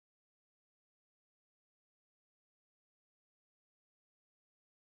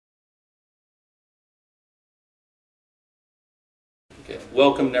Okay.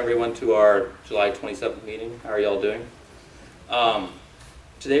 Welcome everyone to our July 27th meeting. How are y'all doing?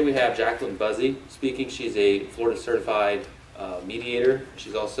 Today we have Jacqueline Buyze speaking. She's a Florida certified mediator.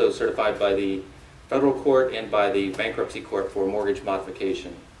 She's also certified by the federal court and by the bankruptcy court for mortgage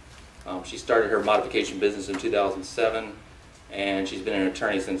modification. She started her modification business in 2007, and she's been an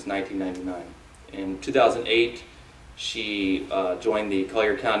attorney since 1999. In 2008, she joined the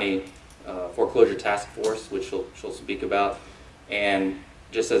Collier County Foreclosure Task Force, which she'll speak about. And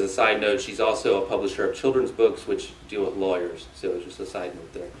just as a side note, she's also a publisher of children's books which deal with lawyers. So just a side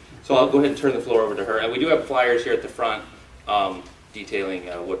note there. So I'll go ahead and turn the floor over to her. And we do have flyers here at the front detailing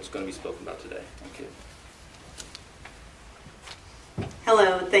what's going to be spoken about today. Thank you.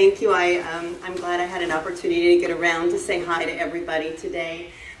 Hello, thank you. I'm glad I had an opportunity to get around to say hi to everybody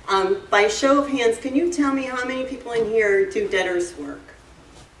today. By show of hands, can you tell me how many people in here do debtors work?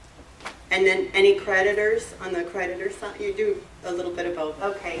 And then any creditors on the creditor side? You do a little bit of both.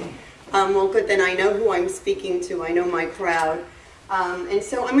 Okay. Well, good. Then I know who I'm speaking to. I know my crowd. And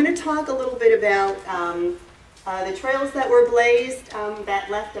so I'm going to talk a little bit about the trails that were blazed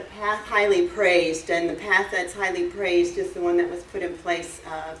that left a path highly praised. And the path that's highly praised is the one that was put in place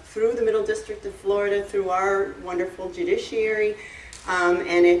through the Middle District of Florida, through our wonderful judiciary.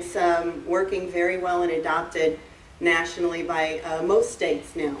 And it's working very well and adopted nationally by most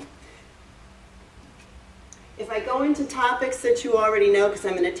states now. If I go into topics that you already know, because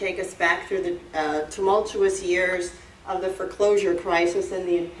I'm going to take us back through the tumultuous years of the foreclosure crisis and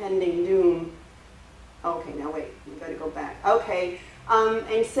the impending doom. Okay, now wait, we've got to go back. Okay,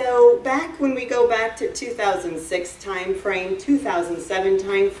 and so back when we go back to 2006 time frame, 2007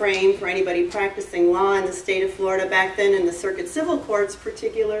 time frame, for anybody practicing law in the state of Florida back then, in the circuit civil courts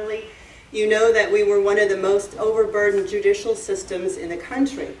particularly, you know that we were one of the most overburdened judicial systems in the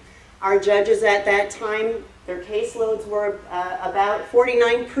country. Our judges at that time, their caseloads were about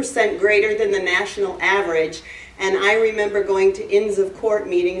 49% greater than the national average. And I remember going to Inns of Court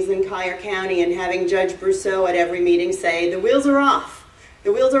meetings in Collier County and having Judge Brousseau at every meeting say, the wheels are off.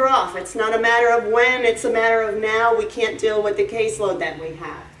 The wheels are off. It's not a matter of when, it's a matter of now. We can't deal with the caseload that we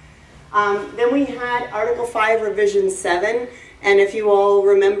have. Then we had Article 5 Revision 7. And if you all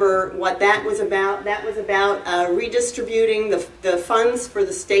remember what that was about redistributing the funds for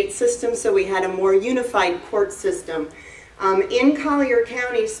the state system, so we had a more unified court system. In Collier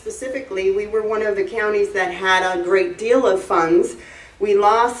County specifically, we were one of the counties that had a great deal of funds. We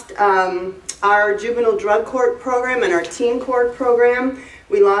lost our juvenile drug court program and our teen court program.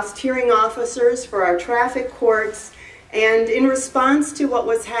 We lost hearing officers for our traffic courts. And in response to what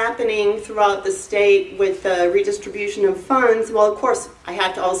was happening throughout the state with the redistribution of funds, well, of course, I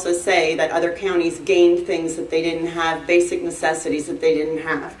have to also say that other counties gained things that they didn't have, basic necessities that they didn't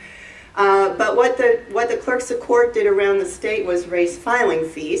have. But what the clerks of court did around the state was raise filing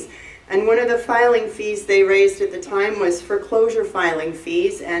fees. And one of the filing fees they raised at the time was foreclosure filing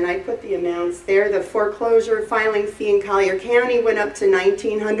fees. And I put the amounts there. The foreclosure filing fee in Collier County went up to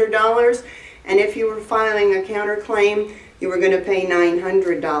 $1,900. And if you were filing a counterclaim, you were going to pay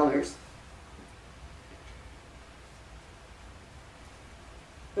 $900.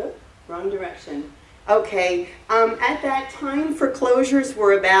 Oops, wrong direction. Okay, at that time, foreclosures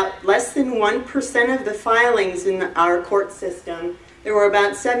were about less than 1% of the filings in our court system. There were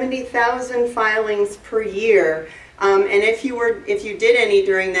about 70,000 filings per year. And if you did any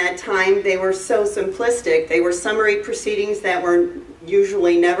during that time, they were so simplistic. They were summary proceedings that were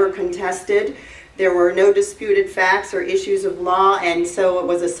usually never contested. There were no disputed facts or issues of law, and so it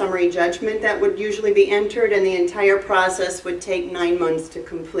was a summary judgment that would usually be entered, and the entire process would take 9 months to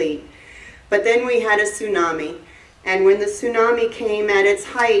complete. But then we had a tsunami, and when the tsunami came at its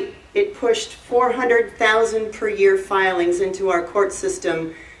height, it pushed 400,000 per year filings into our court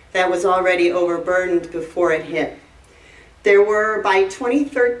system that was already overburdened before it hit. By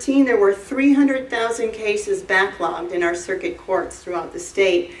 2013, there were 300,000 cases backlogged in our circuit courts throughout the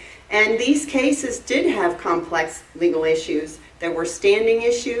state. And these cases did have complex legal issues. There were standing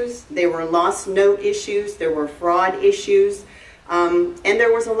issues, there were lost note issues, there were fraud issues, and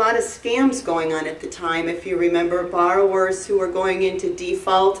there was a lot of scams going on at the time. If you remember, borrowers who were going into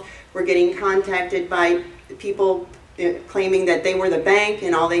default were getting contacted by people claiming that they were the bank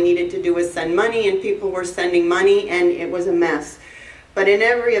and all they needed to do was send money, and people were sending money, and it was a mess. But in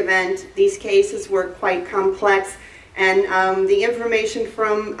every event, these cases were quite complex, and the information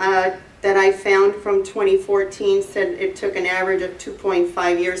that I found from 2014 said it took an average of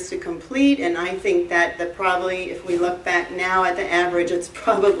 2.5 years to complete, and I think that probably, if we look back now at the average, it's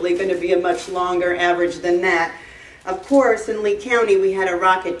probably going to be a much longer average than that. Of course, in Lee County, we had a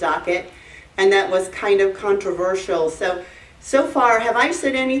rocket docket, and that was kind of controversial. So So far, have I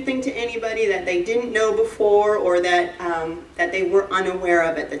said anything to anybody that they didn't know before or that, that they were unaware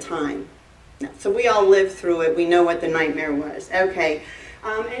of at the time? No. So we all lived through it. We know what the nightmare was. Okay.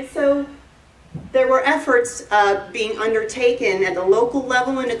 And so there were efforts being undertaken at the local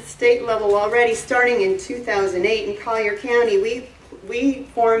level and at the state level already starting in 2008 in Collier County. We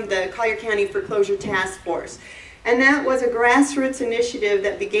formed the Collier County Foreclosure Task Force. And that was a grassroots initiative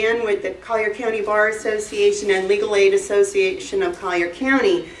that began with the Collier County Bar Association and Legal Aid Association of Collier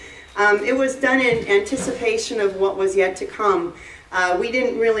County. It was done in anticipation of what was yet to come. We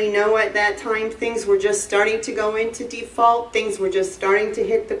didn't really know at that time. Things were just starting to go into default. Things were just starting to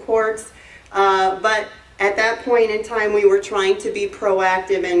hit the courts. But at that point in time, we were trying to be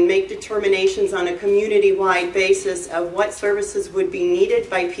proactive and make determinations on a community-wide basis of what services would be needed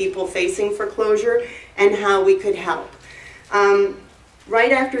by people facing foreclosure and how we could help.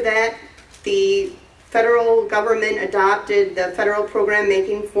 Right after that, the federal government adopted the federal program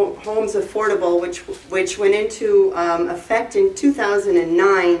Making Homes Affordable, which went into effect in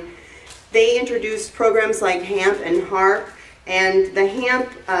 2009. They introduced programs like HAMP and HARP, and the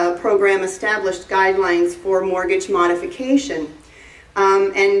HAMP program established guidelines for mortgage modification.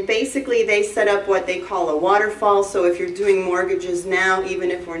 And basically they set up what they call a waterfall. So if you're doing mortgages now,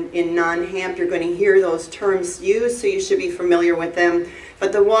 even if we're in non-HAMP, you're going to hear those terms used, so you should be familiar with them.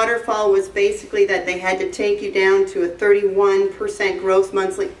 But the waterfall was basically that they had to take you down to a 31% gross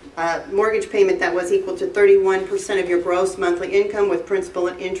monthly mortgage payment that was equal to 31% of your gross monthly income with principal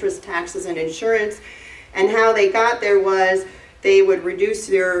and interest, taxes, and insurance. And how they got there was they would reduce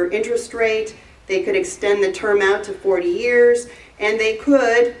their interest rate, they could extend the term out to 40 years, and they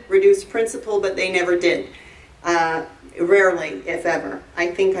could reduce principal, but they never did. Rarely, if ever. I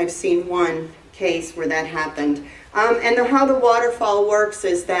think I've seen one case where that happened. And how the waterfall works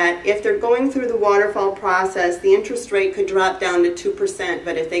is that if they're going through the waterfall process, the interest rate could drop down to 2%,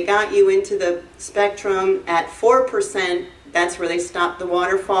 but if they got you into the spectrum at 4%, that's where they stopped the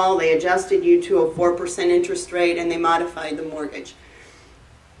waterfall. They adjusted you to a 4% interest rate and they modified the mortgage.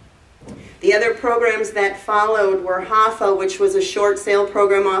 The other programs that followed were HAFA, which was a short sale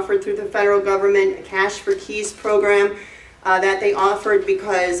program offered through the federal government, a Cash for Keys program that they offered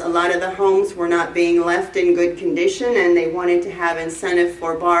because a lot of the homes were not being left in good condition and they wanted to have incentive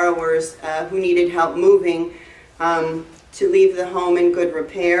for borrowers who needed help moving to leave the home in good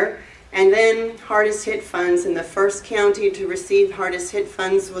repair. And then hardest hit funds, and the first county to receive hardest hit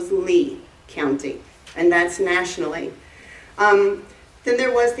funds was Lee County, and that's nationally. Then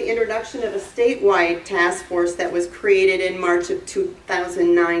there was the introduction of a statewide task force that was created in March of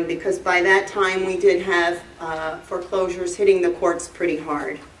 2009 because by that time we did have foreclosures hitting the courts pretty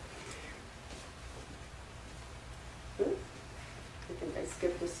hard. Oops, I think I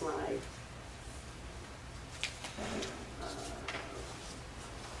skipped a slide.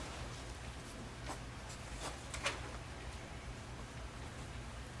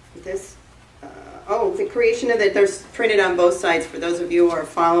 The creation of it, there's printed on both sides for those of you who are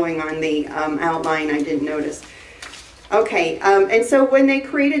following on the outline. I didn't notice. Okay, and so when they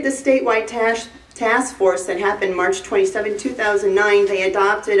created the statewide task force that happened March 27, 2009, they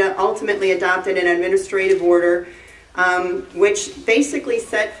ultimately adopted an administrative order which basically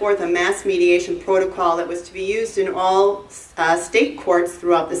set forth a mass mediation protocol that was to be used in all state courts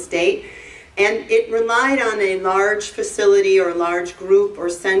throughout the state. And it relied on a large facility or large group or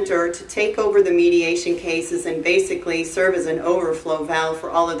center to take over the mediation cases and basically serve as an overflow valve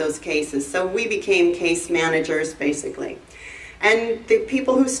for all of those cases. So we became case managers, basically. And the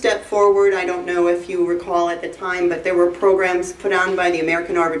people who stepped forward, I don't know if you recall at the time, but there were programs put on by the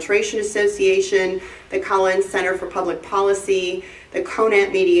American Arbitration Association, the Collins Center for Public Policy, the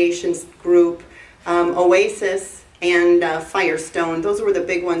CONAT Mediations Group, OASIS, and Firestone. Those were the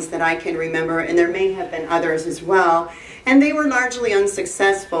big ones that I can remember, and there may have been others as well. And they were largely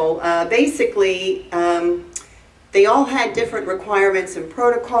unsuccessful. Basically, they all had different requirements and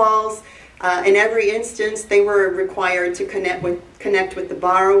protocols. In every instance, they were required to connect with the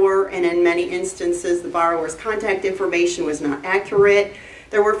borrower, and in many instances, the borrower's contact information was not accurate.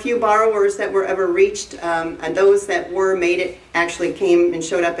 There were few borrowers that were ever reached, and those that were made it actually came and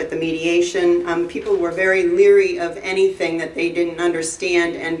showed up at the mediation. People were very leery of anything that they didn't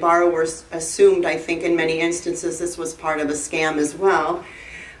understand, and borrowers assumed, I think in many instances, this was part of a scam as well.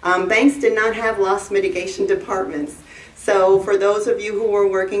 Banks did not have loss mitigation departments. So for those of you who were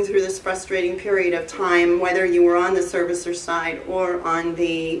working through this frustrating period of time, whether you were on the servicer side or on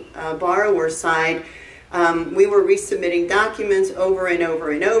the borrower side, we were resubmitting documents over and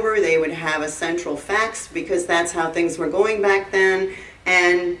over and over. They would have a central fax because that's how things were going back then.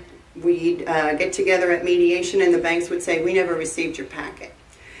 And we'd get together at mediation and the banks would say, we never received your packet.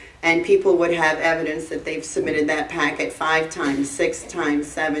 And people would have evidence that they've submitted that packet 5 times, 6 times,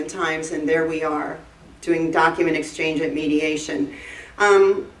 7 times, and there we are doing document exchange at mediation.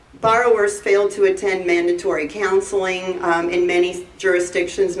 Borrowers failed to attend mandatory counseling. In many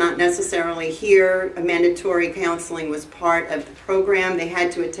jurisdictions, not necessarily here, mandatory counseling was part of the program. They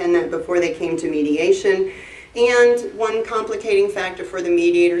had to attend that before they came to mediation. And one complicating factor for the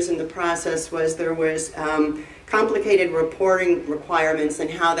mediators in the process was there was complicated reporting requirements and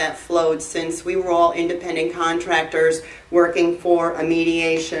how that flowed, since we were all independent contractors working for a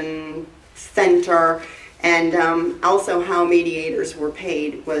mediation center, and also how mediators were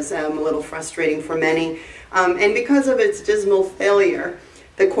paid was a little frustrating for many. And because of its dismal failure,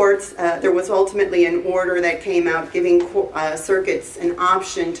 the courts, there was ultimately an order that came out giving circuits an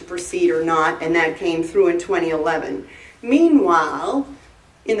option to proceed or not, and that came through in 2011. Meanwhile,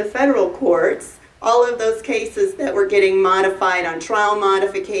 in the federal courts, all of those cases that were getting modified on trial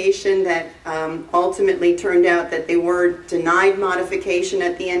modification that ultimately turned out that they were denied modification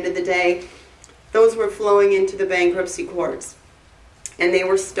at the end of the day, those were flowing into the bankruptcy courts. And they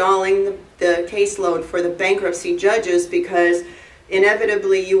were stalling the caseload for the bankruptcy judges, because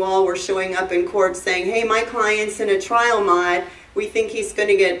inevitably you all were showing up in court saying, hey, my client's in a trial mod, we think he's going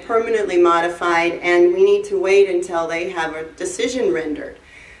to get permanently modified, and we need to wait until they have a decision rendered.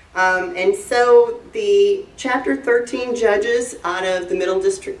 And so the Chapter 13 judges out of the Middle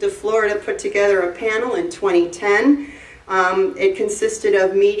District of Florida put together a panel in 2010. It consisted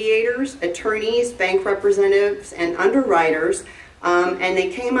of mediators, attorneys, bank representatives, and underwriters, and they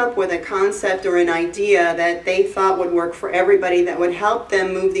came up with a concept or an idea that they thought would work for everybody that would help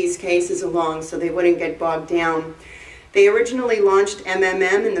them move these cases along so they wouldn't get bogged down. They originally launched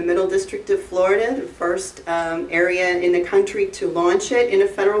MMM in the Middle District of Florida, the first area in the country to launch it in a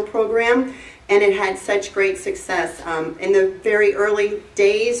federal program, and it had such great success. In the very early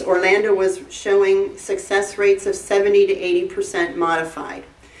days, Orlando was showing success rates of 70 to 80% modified.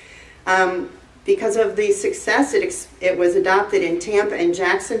 Because of the success, it was adopted in Tampa and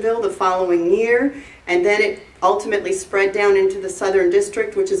Jacksonville the following year, and then it ultimately spread down into the Southern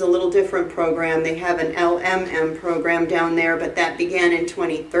District, which is a little different program. They have an LMM program down there, but that began in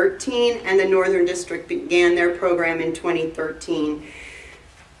 2013, and the Northern District began their program in 2013.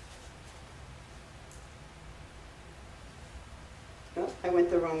 Oh, I went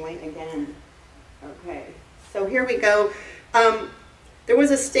the wrong way again. Okay, so here we go. There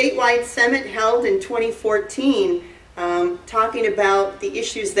was a statewide summit held in 2014 talking about the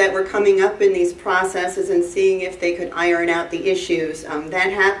issues that were coming up in these processes and seeing if they could iron out the issues.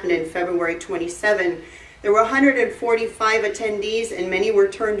 That happened in February 27. There were 145 attendees, and many were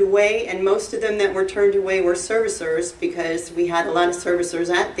turned away, and most of them that were turned away were servicers, because we had a lot of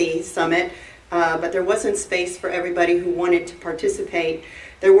servicers at the summit, but there wasn't space for everybody who wanted to participate.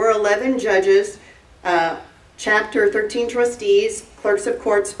 There were 11 judges, Chapter 13 trustees, clerks of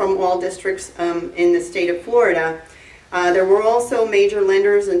courts from all districts in the state of Florida. There were also major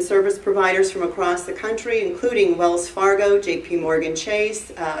lenders and service providers from across the country, including Wells Fargo, JP Morgan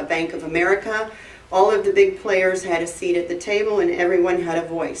Chase, Bank of America. All of the big players had a seat at the table, and everyone had a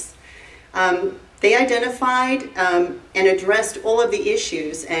voice. They identified and addressed all of the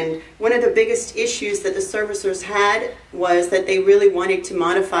issues, and one of the biggest issues that the servicers had was that they really wanted to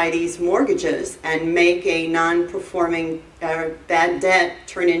modify these mortgages and make a non-performing bad debt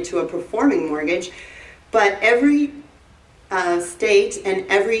turn into a performing mortgage. But every state and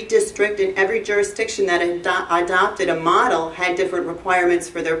every district and every jurisdiction that adopted a model had different requirements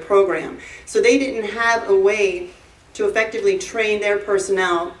for their program. So they didn't have a way to effectively train their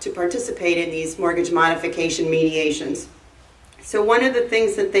personnel to participate in these mortgage modification mediations. So one of the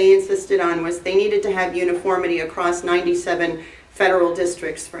things that they insisted on was they needed to have uniformity across 97 federal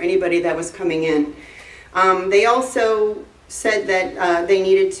districts for anybody that was coming in. They also said that they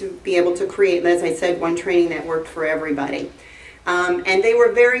needed to be able to create, as I said, one training that worked for everybody. And they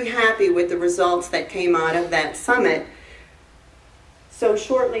were very happy with the results that came out of that summit. So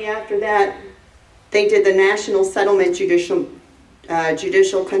shortly after that, they did the National Settlement Judicial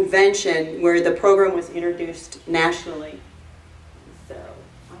Convention, where the program was introduced nationally. So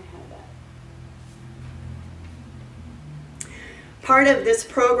I have that. Part of this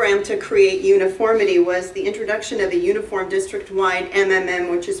program to create uniformity was the introduction of a uniform district-wide MMM,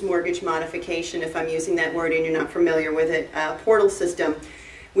 which is mortgage modification, if I'm using that word and you're not familiar with it, portal system.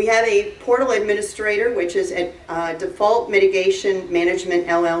 We have a portal administrator, which is at Default Mitigation Management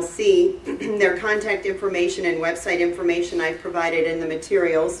LLC. Their contact information and website information I've provided in the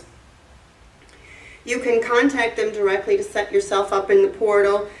materials. You can contact them directly to set yourself up in the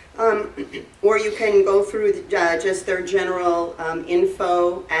portal. Or you can go through just their general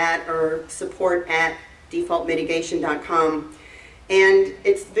info at or support at defaultmitigation.com. And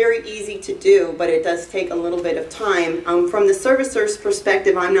it's very easy to do, but it does take a little bit of time. From the servicer's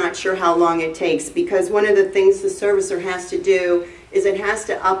perspective, I'm not sure how long it takes, because one of the things the servicer has to do is it has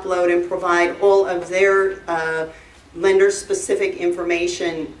to upload and provide all of their lender-specific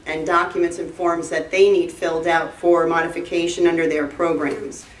information and documents and forms that they need filled out for modification under their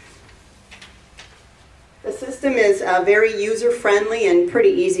programs. The system is very user-friendly and pretty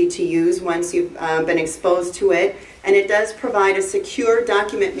easy to use once you've been exposed to it. And it does provide a secure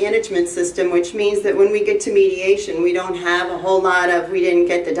document management system, which means that when we get to mediation, we don't have a whole lot of, we didn't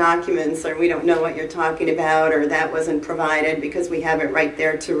get the documents, or we don't know what you're talking about, or that wasn't provided, because we have it right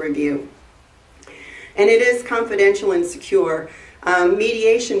there to review. And it is confidential and secure.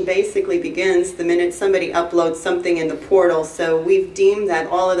 Mediation basically begins the minute somebody uploads something in the portal. So we've deemed that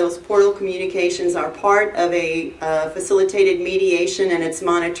all of those portal communications are part of a facilitated mediation, and it's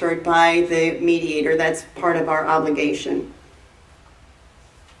monitored by the mediator. That's part of our obligation.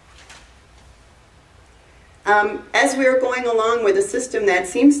 As we were going along with a system that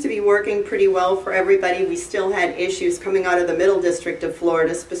seems to be working pretty well for everybody, we still had issues coming out of the Middle District of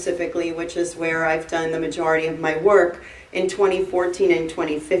Florida specifically, which is where I've done the majority of my work in 2014 and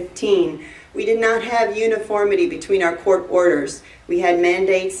 2015. We did not have uniformity between our court orders. We had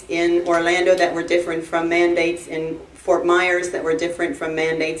mandates in Orlando that were different from mandates in Fort Myers, that were different from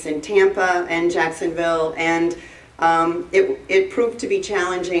mandates in Tampa and Jacksonville, and it proved to be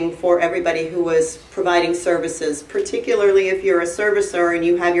challenging for everybody who was providing services, particularly if you're a servicer and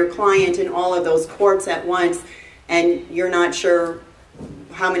you have your client in all of those courts at once and you're not sure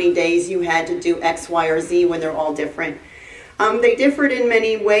how many days you had to do X, Y, or Z when they're all different. They differed in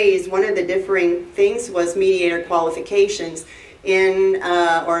many ways. One of the differing things was mediator qualifications. In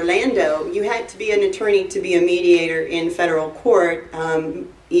Orlando, you had to be an attorney to be a mediator in federal court,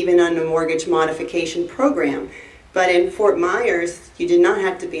 even on the mortgage modification program. But in Fort Myers, you did not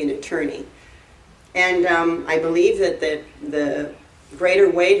have to be an attorney. And I believe that the greater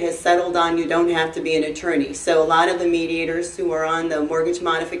weight has settled on you don't have to be an attorney. So a lot of the mediators who are on the mortgage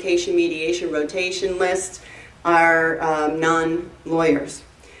modification mediation rotation list are non-lawyers.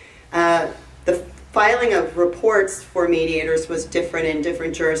 The filing of reports for mediators was different in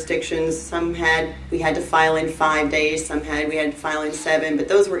different jurisdictions. Some we had to file in 5 days, we had to file in 7, but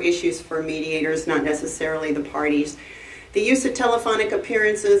those were issues for mediators, not necessarily the parties. The use of telephonic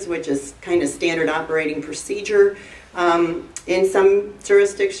appearances, which is kind of standard operating procedure, in some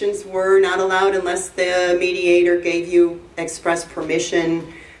jurisdictions were not allowed unless the mediator gave you express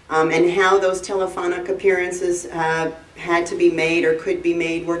permission, and how those telephonic appearances had to be made or could be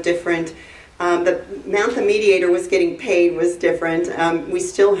made were different. The amount the mediator was getting paid was different. We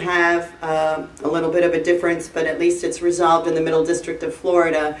still have a little bit of a difference, but at least it's resolved in the Middle District of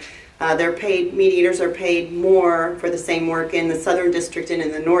Florida. Mediators are paid more for the same work in the Southern District and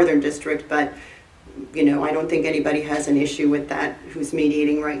in the Northern District, but I don't think anybody has an issue with that who's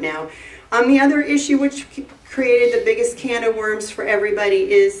mediating right now. The other issue which created the biggest can of worms for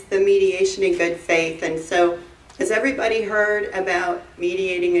everybody is the mediation in good faith. And so, has everybody heard about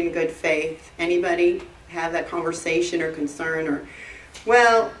mediating in good faith? Anybody have that conversation or concern?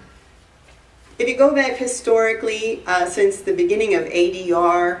 Well, if you go back historically, since the beginning of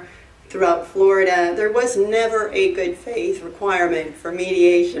ADR throughout Florida, there was never a good faith requirement for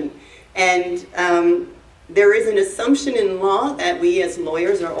mediation. And there is an assumption in law that we as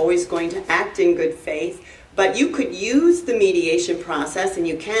lawyers are always going to act in good faith. But you could use the mediation process, and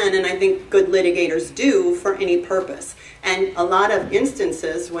you can, and I think good litigators do, for any purpose. And a lot of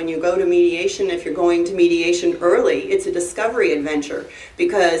instances when you go to mediation, if you're going to mediation early, it's a discovery adventure.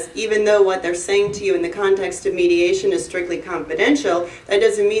 Because even though what they're saying to you in the context of mediation is strictly confidential, that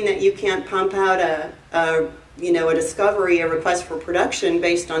doesn't mean that you can't pump out a discovery, a request for production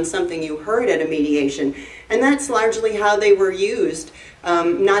based on something you heard at a mediation. And that's largely how they were used.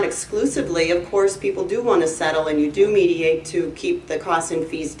 Not exclusively, of course, people do want to settle and you do mediate to keep the costs and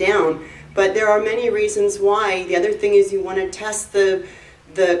fees down, but there are many reasons why. The other thing is you want to test the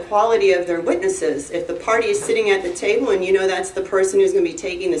quality of their witnesses. If the party is sitting at the table and you know that's the person who's going to be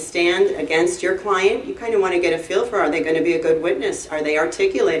taking the stand against your client, you kind of want to get a feel for, are they going to be a good witness? Are they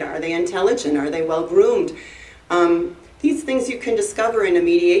articulate? Are they intelligent? Are they well groomed? These things you can discover in a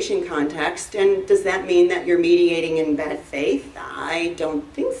mediation context, and does that mean that you're mediating in bad faith? I don't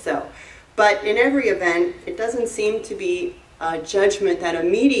think so. But in every event, it doesn't seem to be a judgment that a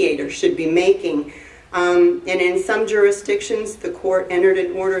mediator should be making. And in some jurisdictions, the court entered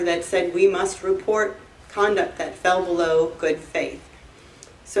an order that said we must report conduct that fell below good faith.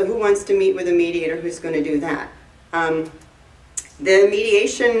 So who wants to meet with a mediator? Who's going to do that? The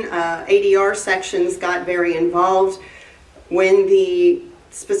mediation ADR sections got very involved when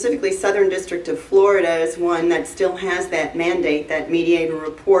specifically Southern District of Florida is one that still has that mandate, that mediator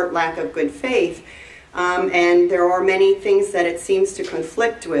report lack of good faith. And there are many things that it seems to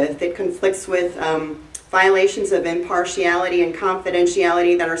conflict with. It conflicts with violations of impartiality and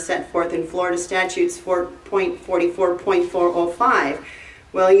confidentiality that are set forth in Florida statutes 4.44.405.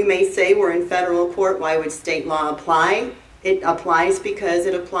 Well, you may say we're in federal court, why would state law apply? It applies because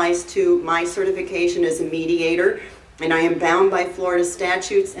it applies to my certification as a mediator, and I am bound by Florida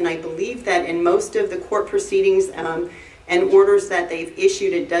statutes, and I believe that in most of the court proceedings and orders that they've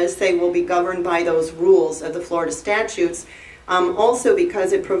issued, it does say will be governed by those rules of the Florida statutes, also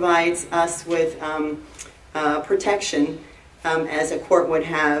because it provides us with protection as a court would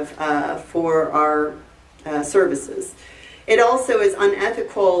have for our services. It also is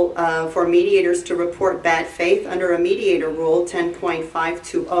unethical for mediators to report bad faith under a mediator rule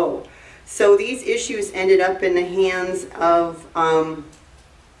 10.520. So these issues ended up in the hands of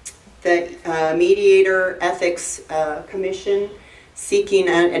the Mediator Ethics Commission seeking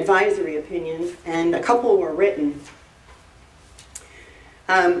an advisory opinion, and a couple were written.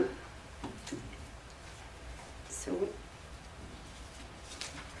 And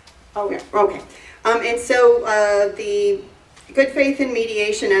so the good faith in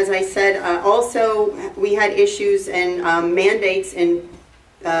mediation, as I said, also we had issues and mandates in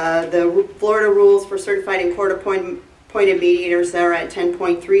the Florida rules for certified and court-appointed mediators that are at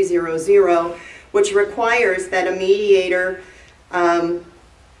 10.300, which requires that a mediator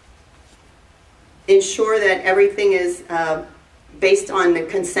ensure that everything is based on the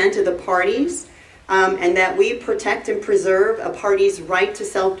consent of the parties, and that we protect and preserve a party's right to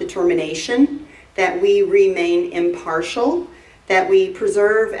self-determination, that we remain impartial, that we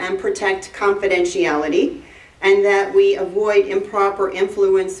preserve and protect confidentiality, and that we avoid improper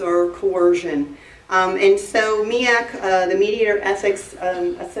influence or coercion. And so MEAC, the Mediator Ethics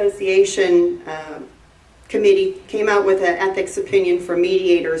Association Committee, came out with an ethics opinion for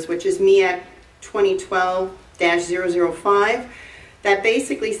mediators, which is MEAC 2012-005, that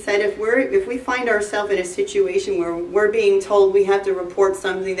basically said if we find ourselves in a situation where we're being told we have to report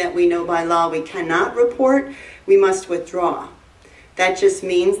something that we know by law we cannot report, we must withdraw. That just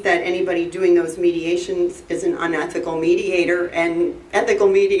means that anybody doing those mediations is an unethical mediator, and ethical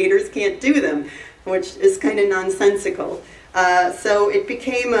mediators can't do them, which is kind of nonsensical. So it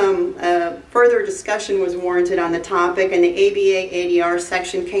became, further discussion was warranted on the topic, and the ABA ADR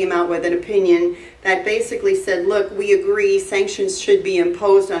section came out with an opinion that basically said, look, we agree sanctions should be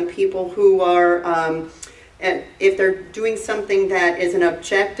imposed on people who are, if they're doing something that is an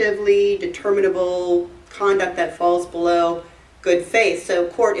objectively determinable conduct that falls below good faith. So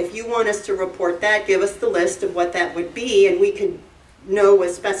court, if you want us to report that, give us the list of what that would be, and we can know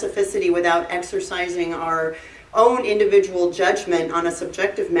with specificity without exercising our own individual judgment on a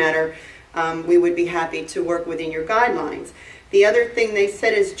subjective matter. We would be happy to work within your guidelines. The other thing they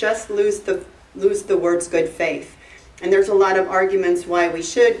said is just lose the words good faith. And there's a lot of arguments why we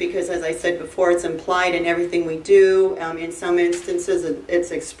should, because as I said before, it's implied in everything we do. In some instances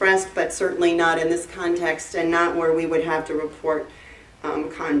it's expressed, but certainly not in this context and not where we would have to report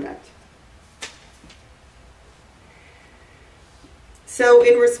conduct. So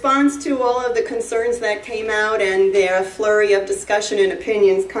in response to all of the concerns that came out and their flurry of discussion and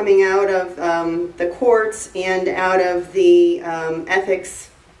opinions coming out of the courts and out of the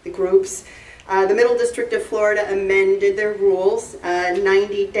ethics groups, the Middle District of Florida amended their rules,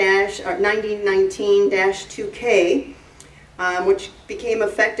 9019-2K, which became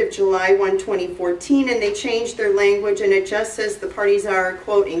effective July 1, 2014, and they changed their language, and it just says the parties are,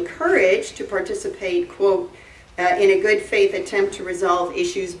 quote, encouraged to participate, quote, in a good faith attempt to resolve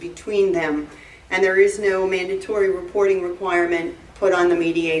issues between them. And there is no mandatory reporting requirement put on the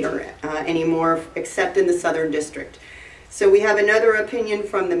mediator anymore, except in the Southern District. So we have another opinion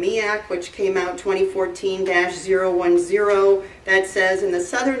from the MEAC, which came out 2014-010, that says in the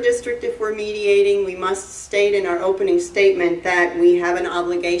Southern District, if we're mediating, we must state in our opening statement that we have an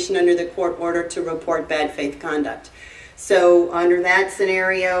obligation under the court order to report bad faith conduct. So under that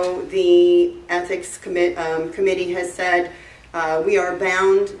scenario, the Ethics Committee has said we are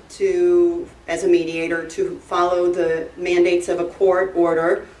bound to, as a mediator, to follow the mandates of a court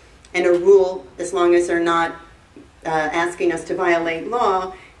order and a rule as long as they're not asking us to violate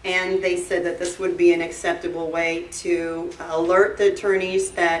law, and they said that this would be an acceptable way to alert the attorneys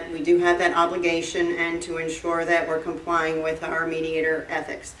that we do have that obligation and to ensure that we're complying with our mediator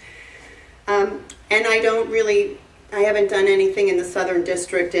ethics. And I don't really I haven't done anything in the Southern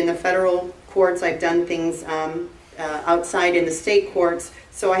District. In the federal courts, I've done things outside in the state courts,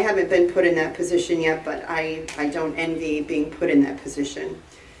 so I haven't been put in that position yet, but I don't envy being put in that position.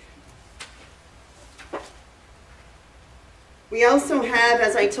 We also have,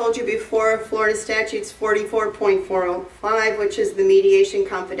 as I told you before, Florida Statutes 44.405, which is the Mediation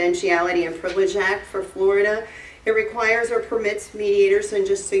Confidentiality and Privilege Act for Florida. It requires or permits mediators, and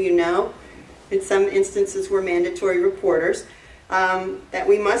just so you know, in some instances we're mandatory reporters, that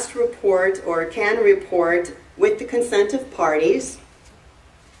we must report or can report with the consent of parties.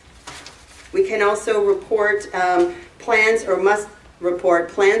 We can also report plans or must report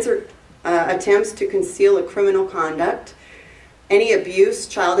plans or attempts to conceal a criminal conduct. Any abuse,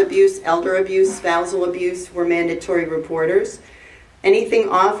 child abuse, elder abuse, spousal abuse, we're mandatory reporters. Anything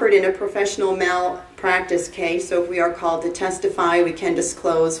offered in a professional malpractice case, so if we are called to testify, we can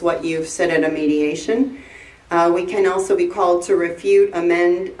disclose what you've said at a mediation. We can also be called to refute,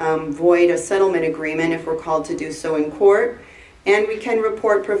 amend, void a settlement agreement if we're called to do so in court. And we can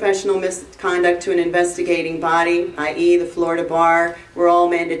report professional misconduct to an investigating body, i.e. the Florida Bar. We're all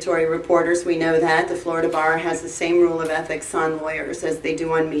mandatory reporters, we know that. The Florida Bar has the same rule of ethics on lawyers as they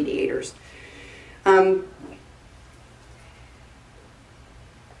do on mediators. Now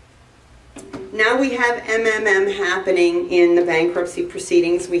we have MMM happening in the bankruptcy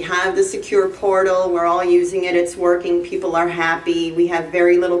proceedings. We have the secure portal. We're all using it. It's working. People are happy. We have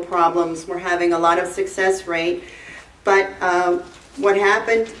very little problems. We're having a lot of success rate. But what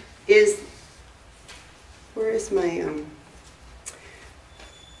happened is, where is my, it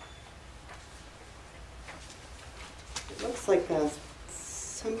looks like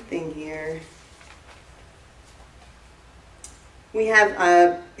something here. We have,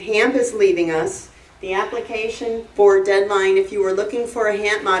 HAMP is leaving us. The application for deadline, if you were looking for a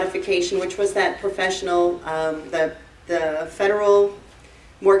HAMP modification, which was that professional, the federal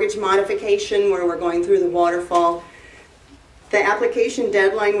mortgage modification where we're going through the waterfall, the application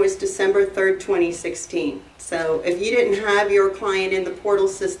deadline was December 3rd, 2016. So if you didn't have your client in the portal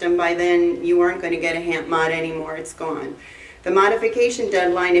system by then, you aren't going to get a HAMP mod anymore. It's gone. The modification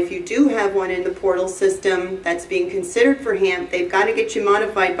deadline, if you do have one in the portal system that's being considered for HAMP, they've got to get you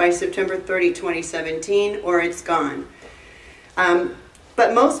modified by September 30, 2017, or it's gone.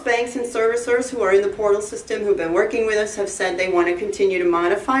 But most banks and servicers who are in the portal system who've been working with us have said they want to continue to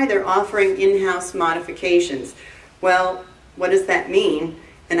modify. They're offering in-house modifications. Well, what does that mean?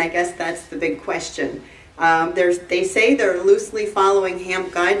 And I guess that's the big question. They say they're loosely following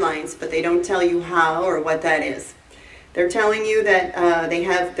HAMP guidelines, but they don't tell you how or what that is. They're telling you that they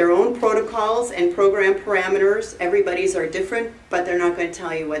have their own protocols and program parameters. Everybody's are different, but they're not going to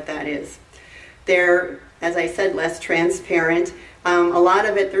tell you what that is. They're, as I said, less transparent. A lot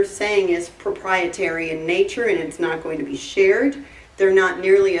of it they're saying is proprietary in nature and it's not going to be shared. They're not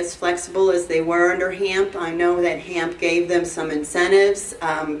nearly as flexible as they were under HAMP. I know that HAMP gave them some incentives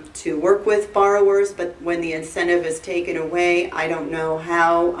to work with borrowers, but when the incentive is taken away, I don't know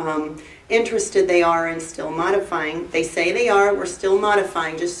how interested they are in still modifying. They say they are, we're still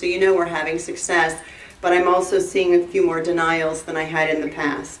modifying, just so you know we're having success, but I'm also seeing a few more denials than I had in the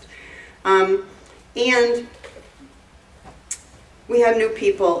past. And we have new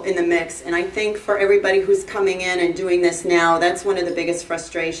people in the mix, and I think for everybody who's coming in and doing this now, that's one of the biggest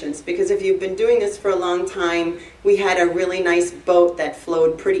frustrations, because if you've been doing this for a long time, we had a really nice boat that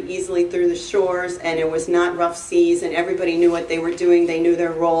flowed pretty easily through the shores, and it was not rough seas, and everybody knew what they were doing, they knew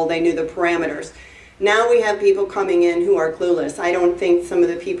their role, they knew the parameters. Now we have people coming in who are clueless. I don't think some of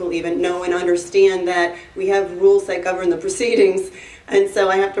the people even know and understand that we have rules that govern the proceedings. And so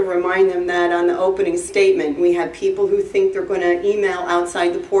I have to remind them that on the opening statement, we have people who think they're going to email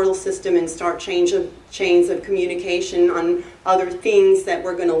outside the portal system and start chains of communication on other things that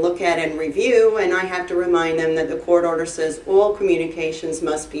we're going to look at and review. And I have to remind them that the court order says all communications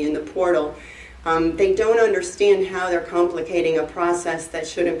must be in the portal. They don't understand how they're complicating a process that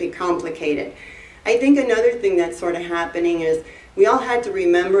shouldn't be complicated. I think another thing that's sort of happening is we all had to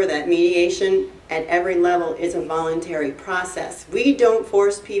remember that mediation at every level is a voluntary process. We don't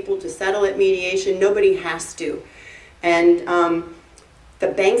force people to settle at mediation. Nobody has to. And the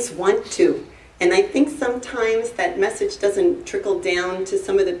banks want to. And I think sometimes that message doesn't trickle down to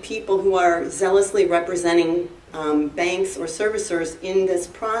some of the people who are zealously representing banks or servicers in this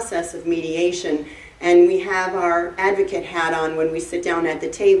process of mediation. And we have our advocate hat on when we sit down at the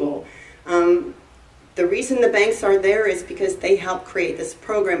table. The reason the banks are there is because they help create this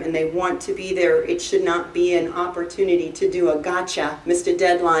program and they want to be there. It should not be an opportunity to do a gotcha, missed a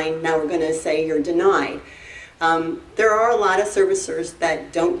deadline, now we're going to say you're denied. There are a lot of servicers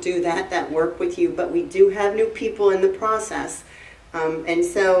that don't do that, that work with you, but we do have new people in the process. And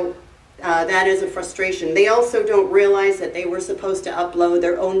so that is a frustration. They also don't realize that they were supposed to upload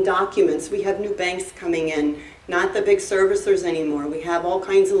their own documents. We have new banks coming in, not the big servicers anymore. We have all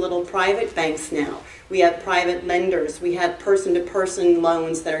kinds of little private banks now. We have private lenders. We have person-to-person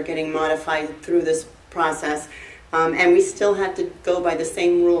loans that are getting modified through this process. And we still have to go by the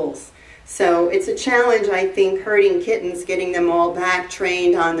same rules. So it's a challenge, I think, herding kittens, getting them all back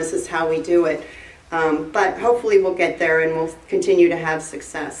trained on this is how we do it. But hopefully we'll get there and we'll continue to have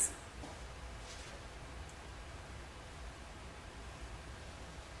success.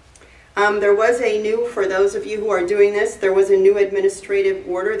 There was a new, for those of you who are doing this, there was a new administrative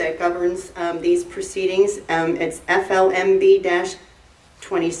order that governs these proceedings. It's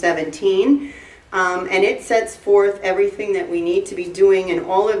FLMB-2017. And it sets forth everything that we need to be doing, and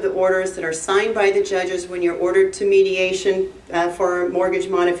all of the orders that are signed by the judges when you're ordered to mediation for mortgage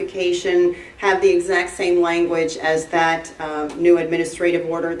modification have the exact same language as that new administrative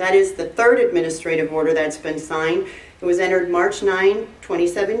order. That is the third administrative order that's been signed. It was entered March 9,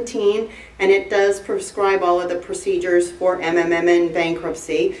 2017, and it does prescribe all of the procedures for MMM and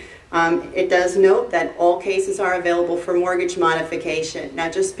bankruptcy. It does note that all cases are available for mortgage modification. Now,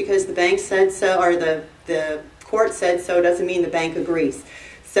 just because the bank said so or the court said so doesn't mean the bank agrees.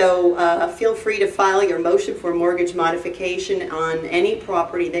 So feel free to file your motion for mortgage modification on any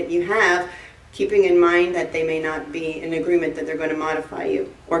property that you have, keeping in mind that they may not be in agreement that they're going to modify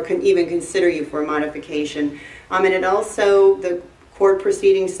you or can even consider you for a modification. And it also, the court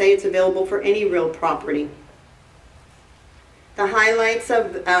proceedings say it's available for any real property. The highlights of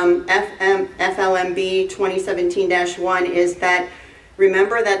FLMB 2017-1 is that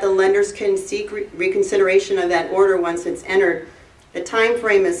remember that the lenders can seek reconsideration of that order once it's entered. The time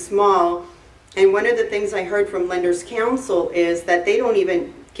frame is small, and one of the things I heard from Lenders Council is that they don't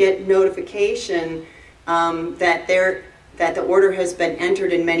even get notification that the order has been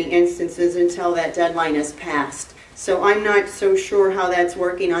entered in many instances until that deadline is passed. So I'm not so sure how that's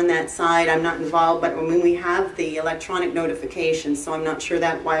working on that side. I'm not involved, but when we have the electronic notification, so I'm not sure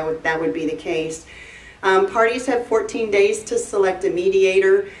that would be the case. Parties have 14 days to select a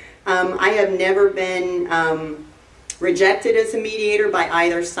mediator. I have never been rejected as a mediator by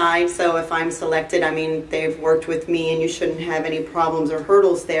either side, so if I'm selected, I mean, they've worked with me and you shouldn't have any problems or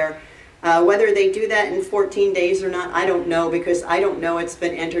hurdles there. Whether they do that in 14 days or not, I don't know, because I don't know it's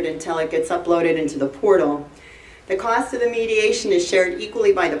been entered until it gets uploaded into the portal. The cost of the mediation is shared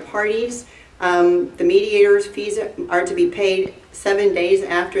equally by the parties. The mediator's fees are to be paid 7 days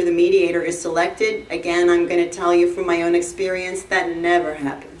after the mediator is selected. Again, I'm going to tell you from my own experience that never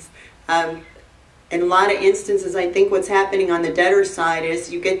happens. In a lot of instances, I think what's happening on the debtor side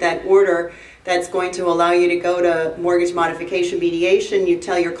is you get that order that's going to allow you to go to mortgage modification mediation. You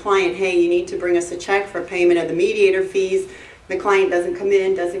tell your client, hey, you need to bring us a check for payment of the mediator fees. The client doesn't come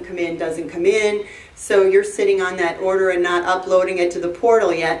in, doesn't come in, doesn't come in. So you're sitting on that order and not uploading it to the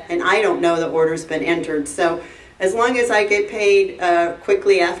portal yet, and I don't know the order's been entered. So as long as I get paid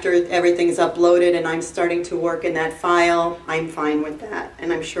quickly after everything's uploaded and I'm starting to work in that file, I'm fine with that,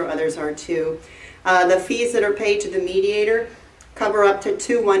 and I'm sure others are too. The fees that are paid to the mediator cover up to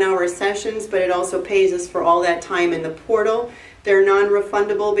 2 one-hour sessions, but it also pays us for all that time in the portal. They're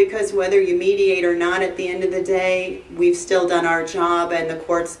non-refundable because whether you mediate or not, at the end of the day, we've still done our job and the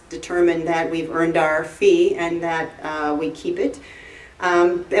court's determined that we've earned our fee and that we keep it.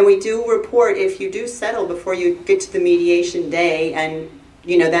 And we do report if you do settle before you get to the mediation day, and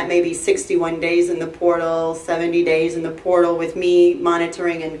you know that may be 61 days in the portal, 70 days in the portal with me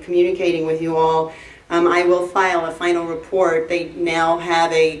monitoring and communicating with you all. I will file a final report. They now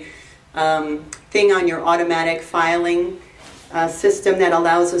have a thing on your automatic filing system that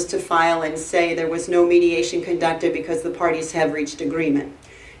allows us to file and say there was no mediation conducted because the parties have reached agreement.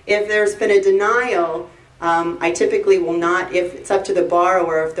 If there's been a denial, I typically will not, if it's up to the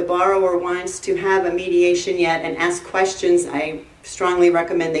borrower, if the borrower wants to have a mediation yet and ask questions, I strongly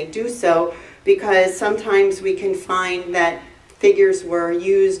recommend they do so, because sometimes we can find that figures were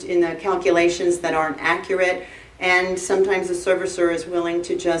used in the calculations that aren't accurate, and sometimes the servicer is willing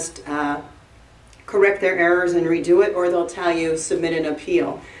to just correct their errors and redo it, or they'll tell you submit an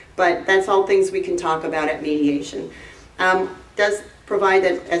appeal. But that's all things we can talk about at mediation. Does provide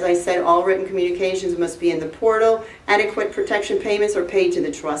that, as I said, all written communications must be in the portal. Adequate protection payments are paid to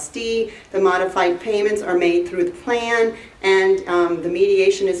the trustee. The modified payments are made through the plan, and the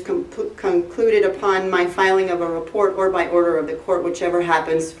mediation is concluded upon my filing of a report or by order of the court, whichever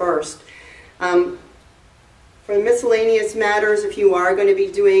happens first. For miscellaneous matters, if you are going to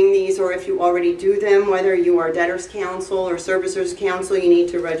be doing these or if you already do them, whether you are debtors counsel or servicers counsel, you need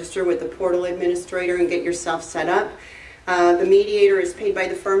to register with the portal administrator and get yourself set up. The mediator is paid by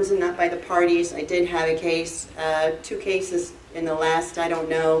the firms and not by the parties. I did have a case, 2 cases in the last, I don't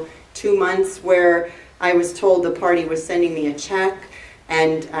know, 2 months where I was told the party was sending me a check.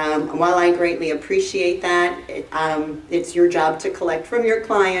 And while I greatly appreciate that, it's your job to collect from your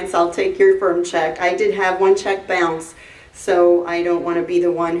clients. I'll take your firm check. I did have 1 check bounce, so I don't want to be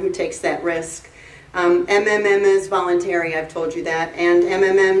the one who takes that risk. MMM is voluntary, I've told you that, and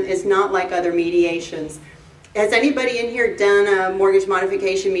MMM is not like other mediations. Has anybody in here done a mortgage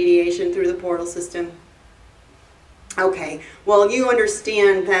modification mediation through the portal system? Okay, well, you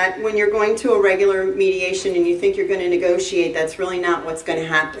understand that when you're going to a regular mediation and you think you're going to negotiate, that's really not what's going to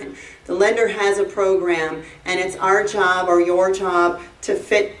happen. The lender has a program, and it's our job or your job to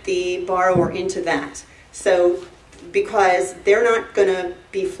fit the borrower into that. So, because they're not going to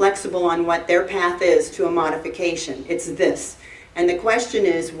be flexible on what their path is to a modification. It's this. And the question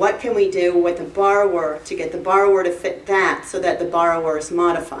is, what can we do with the borrower to get the borrower to fit that so that the borrower is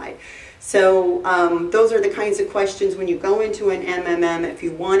modified? So those are the kinds of questions when you go into an MMM. If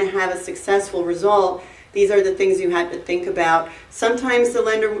you want to have a successful result, these are the things you have to think about. Sometimes the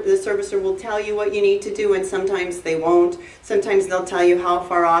servicer will tell you what you need to do, and sometimes they won't. Sometimes they'll tell you how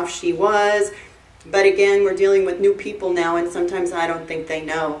far off she was. But again, we're dealing with new people now, and sometimes I don't think they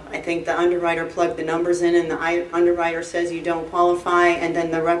know. I think the underwriter plugged the numbers in, and the underwriter says you don't qualify, and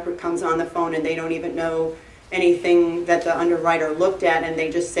then the rep comes on the phone and they don't even know anything that the underwriter looked at, and they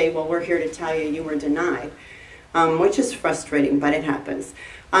just say, well, we're here to tell you you were denied, which is frustrating, but it happens.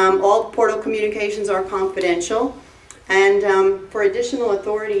 All portal communications are confidential. And for additional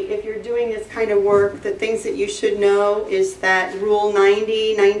authority, if you're doing this kind of work, the things that you should know is that Rule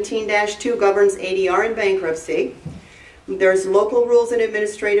 90-19-2 governs ADR in bankruptcy. There's local rules and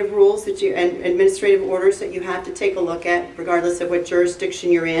administrative rules and administrative orders that you have to take a look at, regardless of what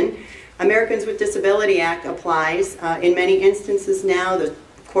jurisdiction you're in. Americans with Disability Act applies. In many instances now, of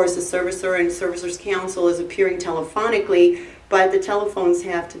course, the servicer and servicers counsel is appearing telephonically, but the telephones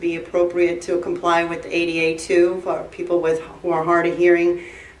have to be appropriate to comply with the ADA too for people who are hard of hearing.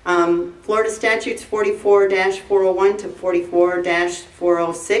 Florida statutes 44-401 to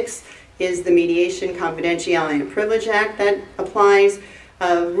 44-406 is the Mediation, Confidentiality, and Privilege Act that applies.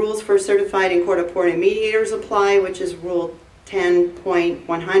 Rules for certified and court-appointed mediators apply, which is Rule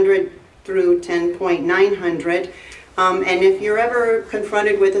 10.100 through 10.900. And if you're ever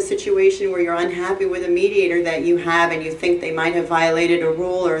confronted with a situation where you're unhappy with a mediator that you have and you think they might have violated a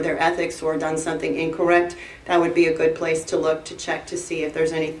rule or their ethics or done something incorrect, that would be a good place to look to check to see if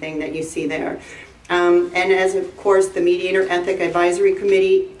there's anything that you see there. And as of course the Mediator Ethic Advisory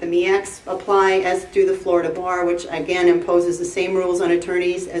Committee, the MEACs apply, as do the Florida Bar, which again imposes the same rules on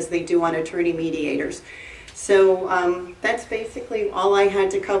attorneys as they do on attorney mediators. So that's basically all I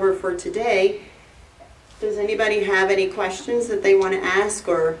had to cover for today. Does anybody have any questions that they want to ask,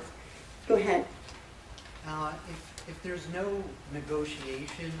 or go ahead? If there's no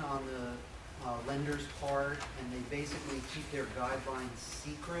negotiation on the lender's part and they basically keep their guidelines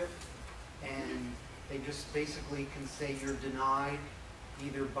secret and they just basically can say you're denied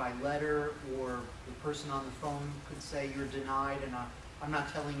either by letter or the person on the phone could say you're denied and I'm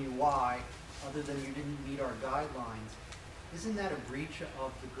not telling you why other than you didn't meet our guidelines, isn't that a breach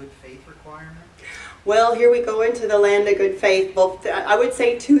of the good faith requirement? Well, here we go into the land of good faith. Well, I would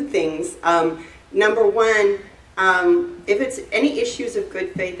say 2 things. Number one, if it's any issues of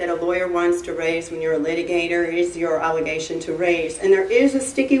good faith that a lawyer wants to raise when you're a litigator, it is your obligation to raise. And there is a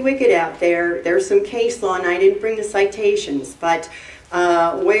sticky wicket out there. There's some case law, and I didn't bring the citations, but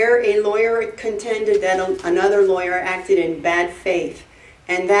where a lawyer contended that another lawyer acted in bad faith.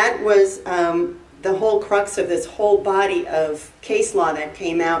 And that was the whole crux of this whole body of case law that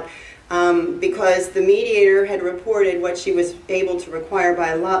came out, because the mediator had reported what she was able to report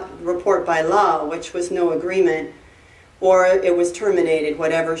by law, which was no agreement, or it was terminated,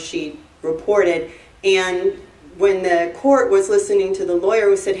 whatever she reported. And when the court was listening to the lawyer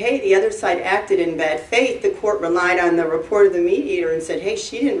who said, hey, the other side acted in bad faith, the court relied on the report of the mediator and said, hey,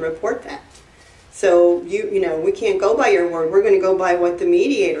 she didn't report that. So, you know, we can't go by your word. We're going to go by what the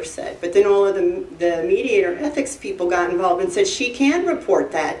mediator said. But then all of the mediator ethics people got involved and said, she can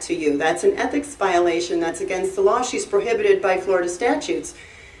report that to you. That's an ethics violation. That's against the law. She's prohibited by Florida statutes.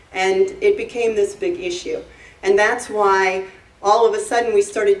 And it became this big issue. And that's why all of a sudden we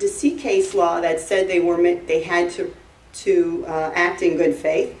started to see case law that said they had to act in good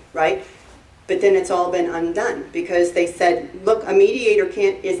faith, right? But then it's all been undone because they said, look, a mediator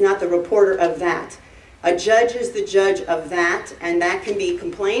is not the reporter of that. A judge is the judge of that, and that can be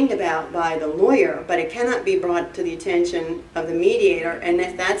complained about by the lawyer, but it cannot be brought to the attention of the mediator. And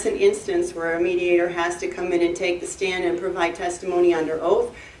if that's an instance where a mediator has to come in and take the stand and provide testimony under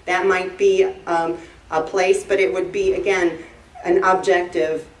oath, that might be a place, but it would be, again, an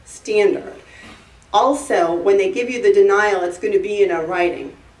objective standard. Also, when they give you the denial, it's going to be in a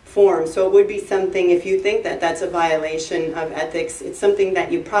writing form. So it would be something, if you think that that's a violation of ethics, it's something that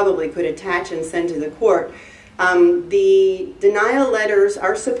you probably could attach and send to the court. The denial letters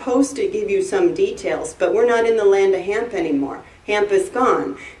are supposed to give you some details, but we're not in the land of HAMP anymore. HAMP is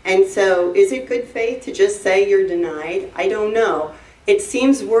gone. And so is it good faith to just say you're denied? I don't know. It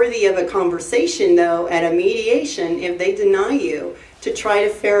seems worthy of a conversation, though, at a mediation, if they deny you, to try to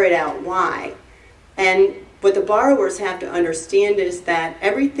ferret out why. And what the borrowers have to understand is that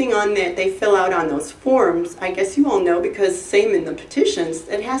everything on that they fill out on those forms, I guess you all know, because same in the petitions,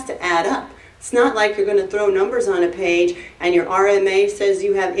 it has to add up. It's not like you're going to throw numbers on a page and your RMA says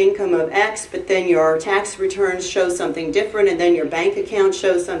you have income of X, but then your tax returns show something different, and then your bank account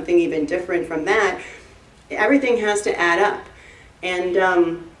shows something even different from that. Everything has to add up. And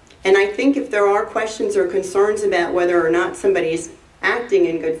I think if there are questions or concerns about whether or not somebody's acting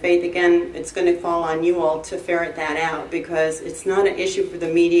in good faith, again, it's going to fall on you all to ferret that out, because it's not an issue for the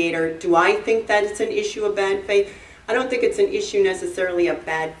mediator. Do I think that it's an issue of bad faith? I don't think it's an issue necessarily of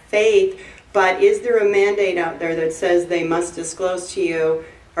bad faith, but is there a mandate out there that says they must disclose to you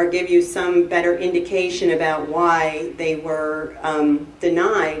or give you some better indication about why they were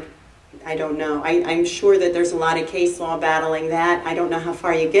denied? I don't know. I'm sure that there's a lot of case law battling that. I don't know how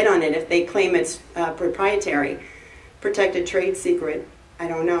far you get on it. If they claim it's proprietary, protected trade secret, I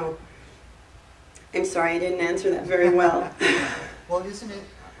don't know. I'm sorry, I didn't answer that very well. Well, isn't it...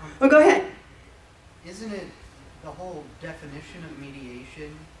 Well, go ahead. Isn't it the whole definition of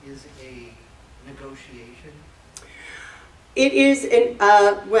mediation is a negotiation? It is,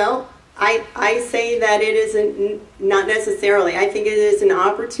 well, I say that it isn't, not necessarily. I think it is an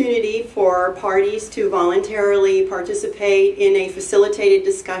opportunity for parties to voluntarily participate in a facilitated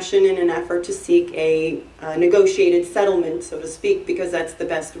discussion in an effort to seek a negotiated settlement, so to speak, because that's the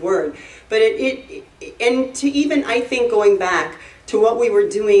best word. But and to even, I think, going back to what we were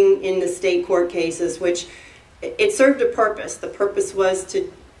doing in the state court cases, which it served a purpose. The purpose was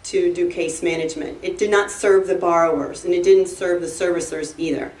to do case management. It did not serve the borrowers, and it didn't serve the servicers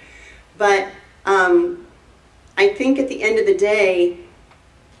either. But I think at the end of the day,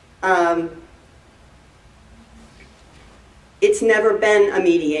 it's never been a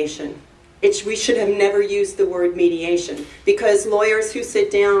mediation. We should have never used the word mediation, because lawyers who sit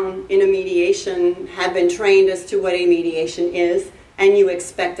down in a mediation have been trained as to what a mediation is, and you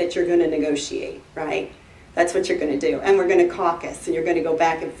expect that you're going to negotiate, right? That's what you're going to do. And we're going to caucus, and you're going to go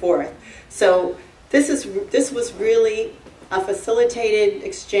back and forth. So this was really a facilitated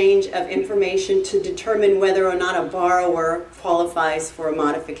exchange of information to determine whether or not a borrower qualifies for a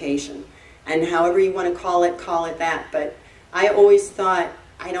modification. And however you want to call it that. But I always thought,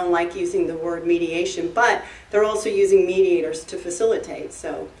 I don't like using the word mediation, but they're also using mediators to facilitate.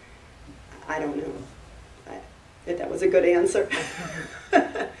 So I don't know if that was a good answer. Go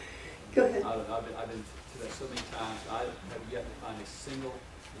ahead. I've been to that so many times. I have yet to find a single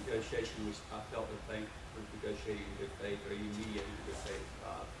negotiation which I felt that the bank was negotiating in good faith or even mediating in good faith.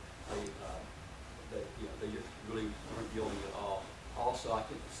 They really weren't dealing at all. Also, I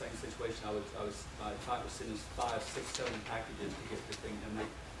think the same situation. My client was sending 5, 6, 7 packages to get the thing, and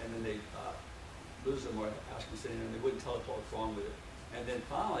then they lose them or ask them to send it, and they wouldn't tell us what was wrong with it. And then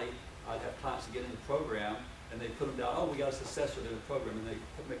finally, I'd have clients to get in the program, and they put them down. Oh, we got a successor to the program, and they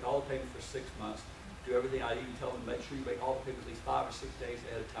make all the payments for 6 months. Do everything. I even tell them to make sure you make all the payments at least 5 or 6 days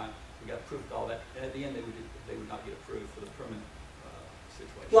ahead of time. We got proof of all that, and at the end they would not get approved for the permanent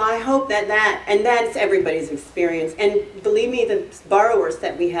situation. Well, I hope and that's everybody's experience. And believe me, the borrowers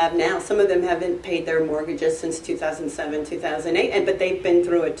that we have now, some of them haven't paid their mortgages since 2007, 2008, but they've been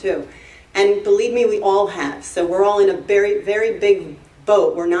through it too. And believe me, we all have. So we're all in a very, very big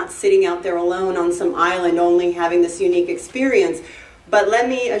boat. We're not sitting out there alone on some island only having this unique experience. But let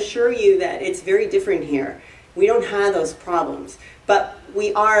me assure you that it's very different here. We don't have those problems. But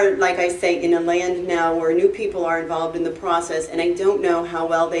we are, like I say, in a land now where new people are involved in the process, and I don't know how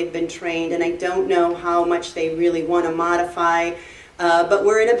well they've been trained, and I don't know how much they really want to modify. But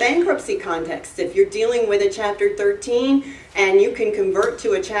we're in a bankruptcy context. If you're dealing with a Chapter 13 and you can convert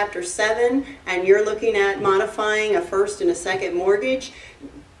to a Chapter 7 and you're looking at modifying a first and a second mortgage,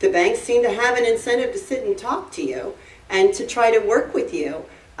 the banks seem to have an incentive to sit and talk to you and to try to work with you.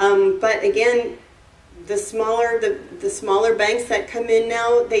 But again, the smaller banks that come in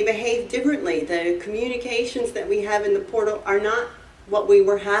now, they behave differently. The communications that we have in the portal are not what we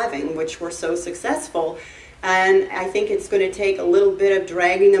were having, which were so successful. And I think it's going to take a little bit of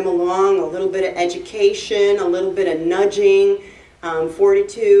dragging them along, a little bit of education, a little bit of nudging,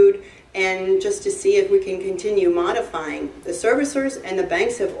 fortitude, and just to see if we can continue modifying. The servicers and the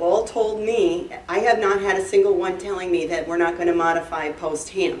banks have all told me, I have not had a single one telling me that we're not going to modify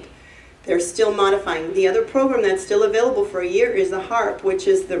post-HAMP. They're still modifying. The other program that's still available for a year is the HARP, which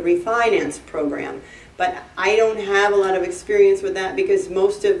is the refinance program. But I don't have a lot of experience with that because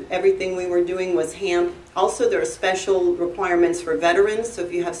most of everything we were doing was HAMP. Also, there are special requirements for veterans. So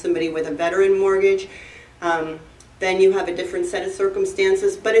if you have somebody with a veteran mortgage, then you have a different set of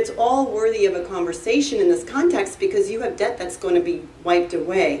circumstances. But it's all worthy of a conversation in this context because you have debt that's going to be wiped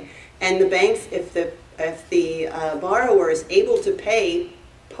away. And the banks, if the borrower is able to pay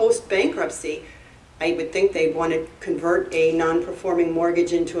post-bankruptcy, I would think they'd want to convert a non-performing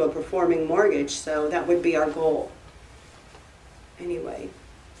mortgage into a performing mortgage, so that would be our goal. Anyway,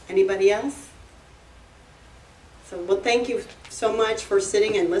 anybody else? So, well, thank you so much for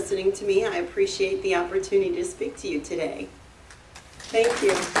sitting and listening to me. I appreciate the opportunity to speak to you today. Thank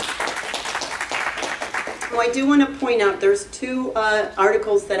you. Oh, I do want to point out there's two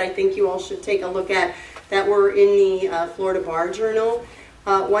articles that I think you all should take a look at that were in the Florida Bar Journal.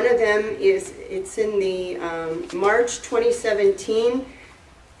 One of them it's in the March 2017.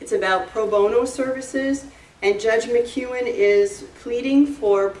 It's about pro bono services, and Judge McEwen is pleading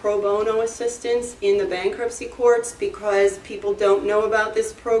for pro bono assistance in the bankruptcy courts because people don't know about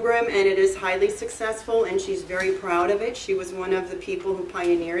this program, and it is highly successful, and she's very proud of it. She was one of the people who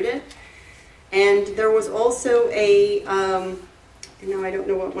pioneered it. And there was also a, I don't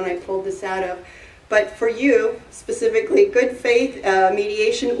know what one I pulled this out of, but for you, specifically, good faith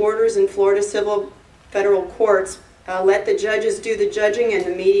mediation orders in Florida civil federal courts let the judges do the judging and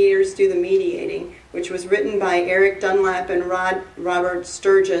the mediators do the mediating, which was written by Eric Dunlap and Robert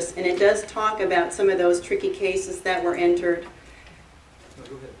Sturgis, and it does talk about some of those tricky cases that were entered. No,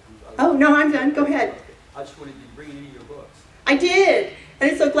 go ahead. Oh, no, I'm done. Go ahead. I just wanted you to bring any of your books. I did,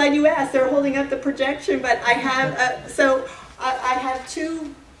 and I'm so glad you asked. They're holding up the projection, but I have, I have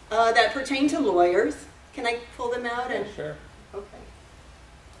two that pertain to lawyers. Can I pull them out? And Sure. Okay.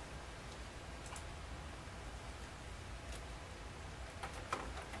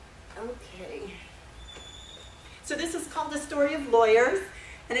 Okay. So this is called The Story of Lawyers,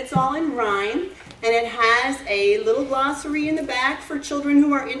 and it's all in rhyme, and it has a little glossary in the back for children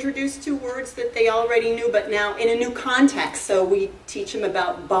who are introduced to words that they already knew, but now in a new context. So we teach them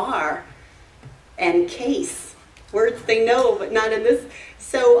about bar and case, words they know, but not in this.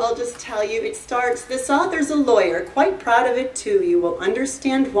 So I'll just tell you, it starts, this author's a lawyer, quite proud of it too. You will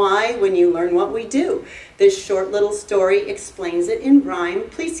understand why when you learn what we do. This short little story explains it in rhyme.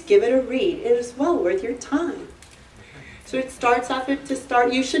 Please give it a read. It is well worth your time. So it starts off to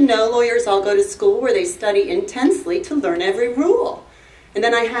start, you should know lawyers all go to school where they study intensely to learn every rule. And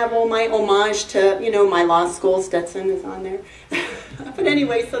then I have all my homage to, my law school. Stetson is on there. But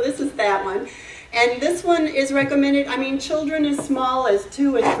anyway, so this is that one. And this one is recommended, children as small as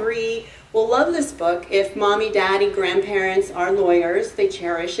 2 and 3 will love this book. If mommy, daddy, grandparents are lawyers, they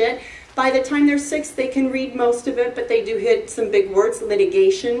cherish it. By the time they're 6, they can read most of it, but they do hit some big words.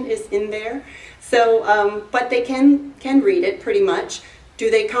 Litigation is in there. So, but they can read it pretty much.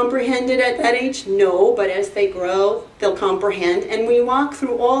 Do they comprehend it at that age? No, but as they grow, they'll comprehend. And we walk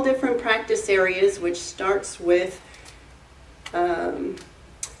through all different practice areas, which starts with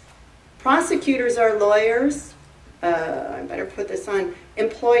prosecutors are lawyers, I better put this on,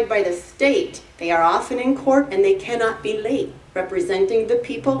 employed by the state. They are often in court and they cannot be late. Representing the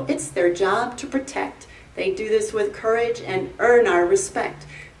people, it's their job to protect. They do this with courage and earn our respect.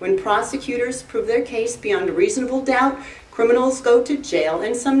 When prosecutors prove their case beyond a reasonable doubt, criminals go to jail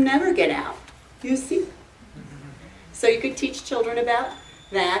and some never get out. You see? So you could teach children about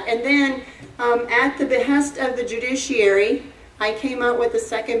that. And then at the behest of the judiciary, I came out with the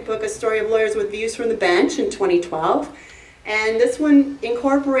second book, A Story of Lawyers with Views from the Bench, in 2012. And this one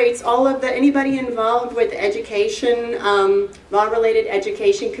incorporates all of anybody involved with education, law-related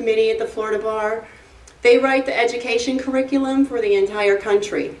education committee at the Florida Bar. They write the education curriculum for the entire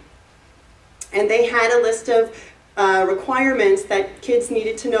country. And they had a list of requirements that kids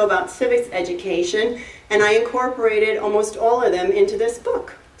needed to know about civics education, and I incorporated almost all of them into this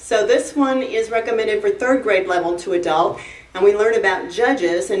book. So this one is recommended for 3rd grade level to adult, and we learn about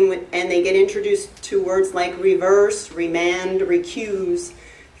judges, and they get introduced to words like reverse, remand, recuse,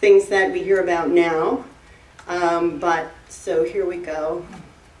 things that we hear about now. So here we go.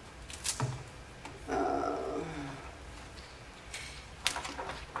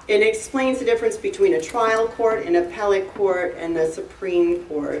 It explains the difference between a trial court, an appellate court, and a Supreme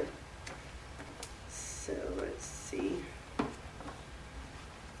Court. So let's see.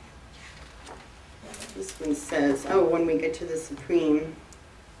 This one says, oh, when we get to the Supreme,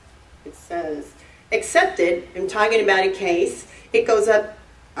 it says, accepted, I'm talking about a case, it goes up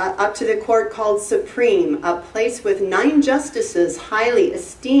to the court called Supreme, a place with 9 justices, highly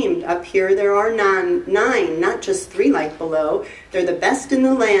esteemed. Up here there are 9, not just 3 like below. They're the best in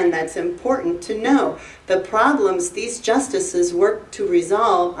the land. That's important to know. The problems these justices work to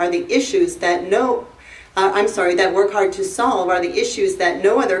resolve are the issues that that work hard to solve are the issues that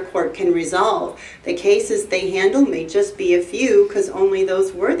no other court can resolve. The cases they handle may just be a few, because only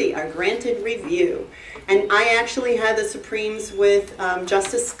those worthy are granted review. And I actually have the Supremes with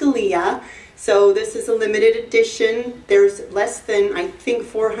Justice Scalia. So this is a limited edition. There's less than, I think,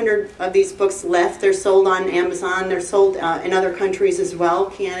 400 of these books left. They're sold on Amazon. They're sold in other countries as well.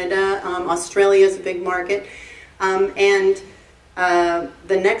 Canada, Australia is a big market. The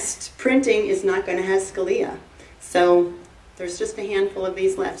next printing is not going to have Scalia. So there's just a handful of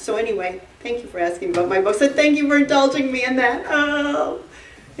these left. So anyway, thank you for asking about my books, and thank you for indulging me in that. Oh.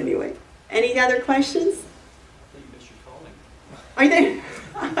 Anyway, any other questions? I think you missed your calling. Are there?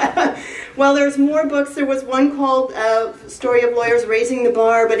 Well, there's more books. There was one called Story of Lawyers Raising the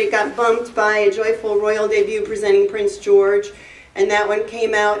Bar, but it got bumped by A Joyful Royal Debut Presenting Prince George. And that one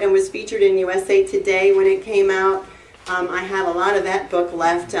came out and was featured in USA Today when it came out. I have a lot of that book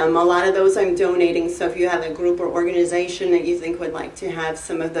left. A lot of those I'm donating, so if you have a group or organization that you think would like to have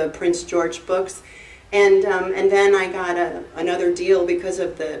some of the Prince George books. And then I got another deal because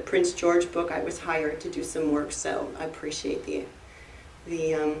of the Prince George book. I was hired to do some work, so I appreciate the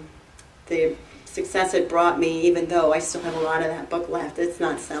success it brought me, even though I still have a lot of that book left. It's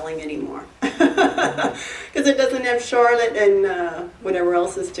not selling anymore because it doesn't have Charlotte and whatever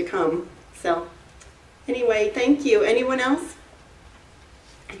else is to come. So anyway, thank you. Anyone else?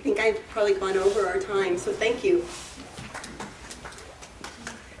 I think I've probably gone over our time, so thank you.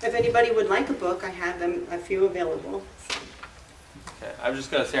 If anybody would like a book, I have them, a few available. Okay, I'm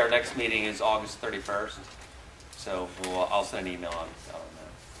just going to say our next meeting is August 31st, so I'll send an email on that.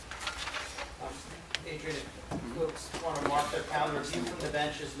 Adrian, if folks want to mark their calendars, View from the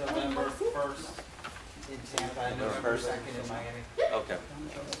Bench is November 1st in Tampa and November 2nd in Miami. Okay.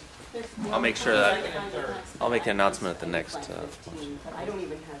 I'll make sure that, 2nd and 3rd. I'll make an announcement at the next. But I don't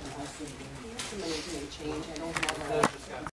even have a change. I don't have a... Those just got